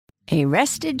A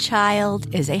rested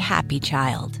child is a happy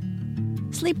child.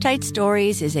 Sleep Tight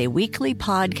Stories is a weekly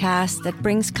podcast that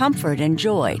brings comfort and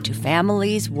joy to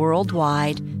families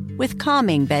worldwide with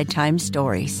calming bedtime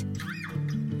stories.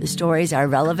 The stories are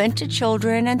relevant to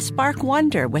children and spark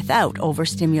wonder without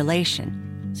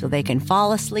overstimulation, so they can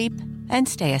fall asleep and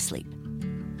stay asleep.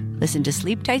 Listen to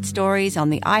Sleep Tight Stories on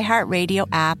the iHeartRadio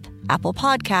app, Apple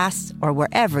Podcasts, or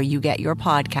wherever you get your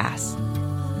podcasts.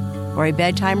 For a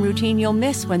bedtime routine you'll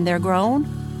miss when they're grown,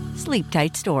 Sleep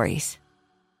Tight Stories.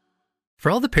 For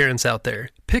all the parents out there,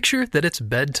 picture that it's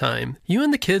bedtime. You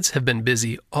and the kids have been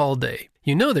busy all day.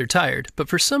 You know they're tired, but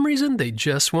for some reason they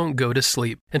just won't go to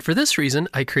sleep. And for this reason,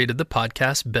 I created the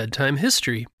podcast Bedtime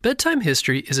History. Bedtime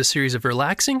History is a series of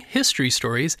relaxing history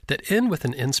stories that end with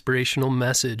an inspirational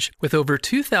message. With over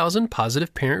 2,000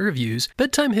 positive parent reviews,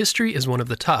 Bedtime History is one of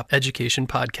the top education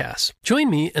podcasts. Join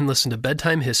me and listen to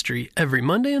Bedtime History every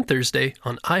Monday and Thursday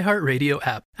on iHeartRadio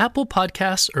app, Apple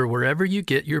Podcasts, or wherever you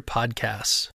get your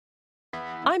podcasts.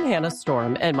 I'm Hannah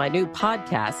Storm, and my new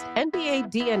podcast,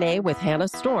 NBA DNA with Hannah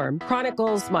Storm,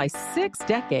 chronicles my 6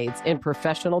 decades in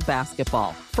professional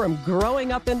basketball. From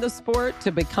growing up in the sport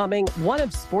to becoming one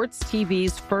of sports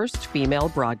TV's first female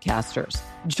broadcasters.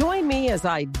 Join me as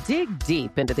I dig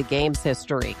deep into the game's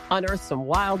history, unearth some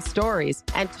wild stories,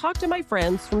 and talk to my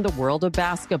friends from the world of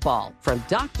basketball, from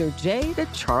Dr. J to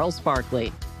Charles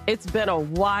Barkley. It's been a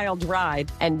wild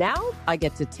ride, and now I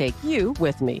get to take you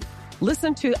with me.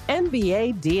 Listen to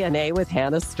NBA DNA with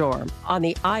Hannah Storm on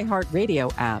the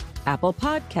iHeartRadio app, Apple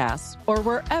Podcasts, or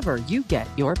wherever you get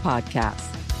your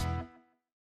podcasts.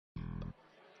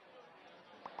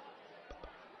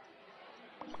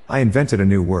 I invented a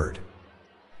new word.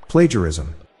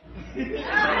 Plagiarism.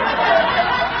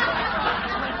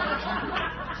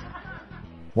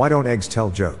 Why don't eggs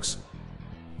tell jokes?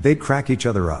 They'd crack each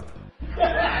other up.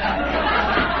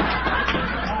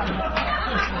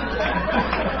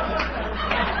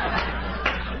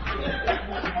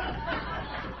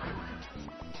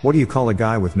 What do you call a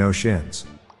guy with no shins?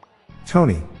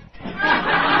 Tony.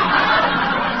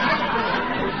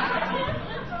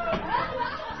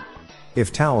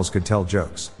 If towels could tell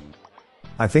jokes,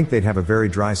 I think they'd have a very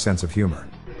dry sense of humor.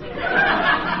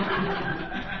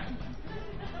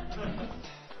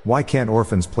 Why can't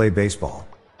orphans play baseball?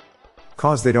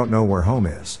 'Cause they don't know where home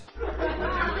is.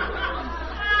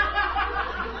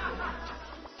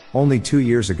 Only 2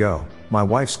 years ago, my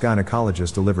wife's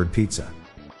gynecologist delivered pizza.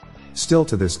 Still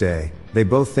to this day, they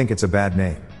both think it's a bad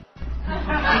name.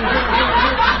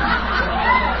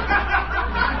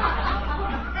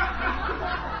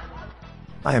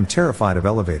 I am terrified of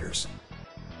elevators,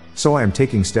 so I am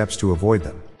taking steps to avoid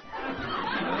them.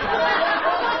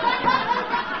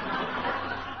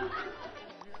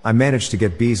 I managed to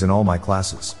get B's in all my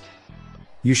classes.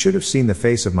 You should have seen the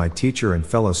face of my teacher and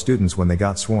fellow students when they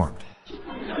got swarmed.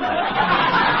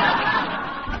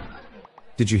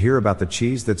 Did you hear about the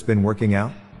cheese that's been working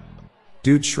out?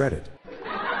 Dude shredded.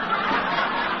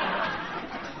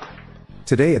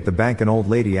 Today at the bank, an old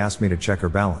lady asked me to check her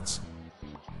balance.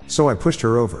 So I pushed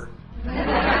her over.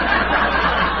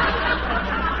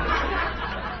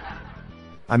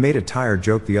 I made a tire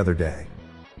joke the other day.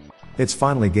 It's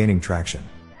finally gaining traction.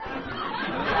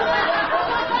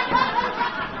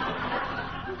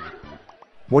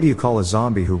 What do you call a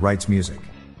zombie who writes music?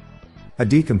 A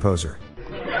decomposer.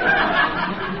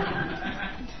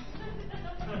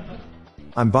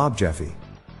 I'm Bob Jeffy.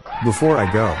 Before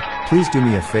I go, please do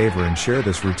me a favor and share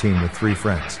this routine with 3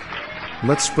 friends.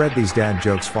 Let's spread these dad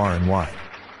jokes far and wide.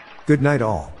 Good night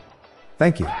all.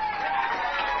 Thank you.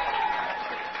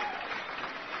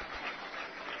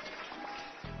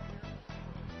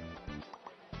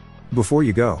 Before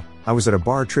you go, I was at a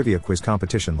bar trivia quiz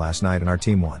competition last night and our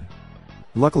team won.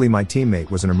 Luckily my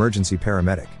teammate was an emergency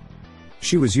paramedic.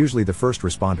 She was usually the first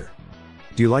responder.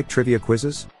 Do you like trivia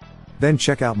quizzes? Then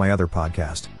check out my other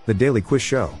podcast, The Daily Quiz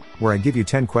Show, where I give you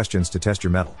 10 questions to test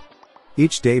your mettle.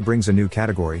 Each day brings a new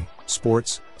category: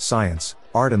 sports, science,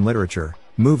 art and literature,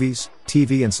 movies,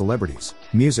 TV and celebrities,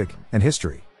 music, and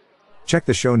history. Check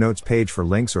the show notes page for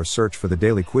links or search for The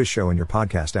Daily Quiz Show in your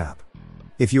podcast app.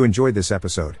 If you enjoyed this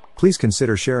episode, please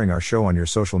consider sharing our show on your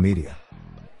social media.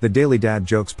 The Daily Dad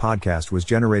Jokes podcast was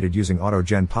generated using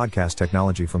AutoGen podcast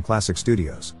technology from Classic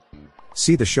Studios.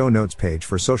 See the show notes page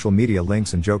for social media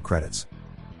links and joke credits.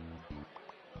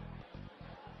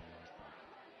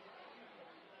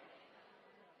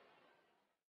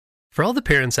 For all the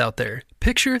parents out there,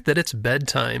 picture that it's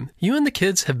bedtime. You and the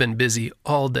kids have been busy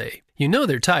all day. You know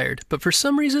they're tired, but for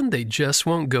some reason they just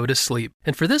won't go to sleep.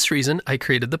 And for this reason, I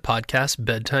created the podcast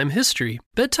Bedtime History.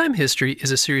 Bedtime History is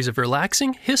a series of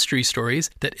relaxing history stories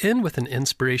that end with an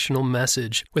inspirational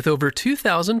message. With over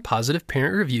 2,000 positive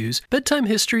parent reviews, Bedtime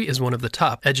History is one of the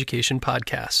top education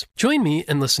podcasts. Join me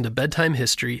and listen to Bedtime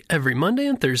History every Monday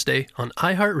and Thursday on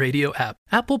iHeartRadio app,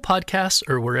 Apple Podcasts,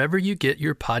 or wherever you get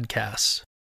your podcasts.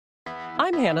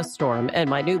 I'm Hannah Storm, and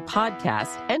my new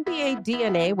podcast, NBA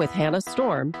DNA with Hannah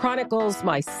Storm, chronicles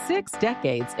my 6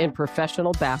 decades in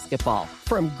professional basketball.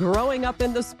 From growing up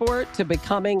in the sport to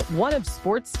becoming one of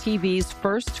sports TV's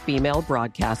first female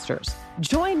broadcasters.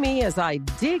 Join me as I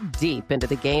dig deep into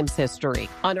the game's history,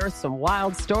 unearth some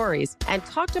wild stories, and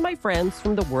talk to my friends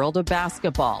from the world of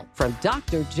basketball, from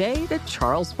Dr. J to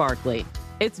Charles Barkley.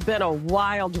 It's been a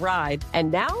wild ride,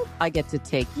 and now I get to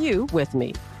take you with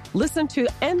me. Listen to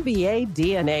NBA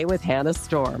DNA with Hannah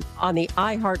Storm on the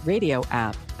iHeartRadio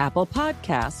app, Apple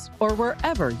Podcasts, or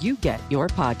wherever you get your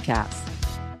podcasts.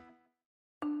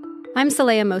 I'm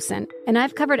Saleha Mohsin, and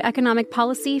I've covered economic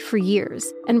policy for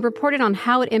years and reported on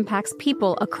how it impacts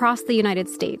people across the United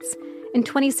States. In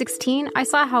 2016, I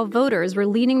saw how voters were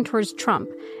leaning towards Trump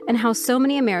and how so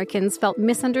many Americans felt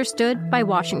misunderstood by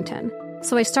Washington.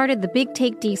 So I started The Big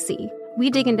Take DC. We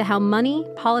dig into how money,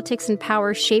 politics, and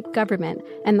power shape government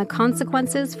and the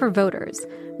consequences for voters.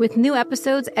 With new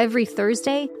episodes every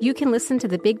Thursday, you can listen to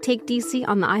The Big Take DC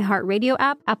on the iHeartRadio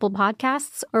app, Apple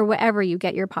Podcasts, or wherever you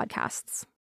get your podcasts.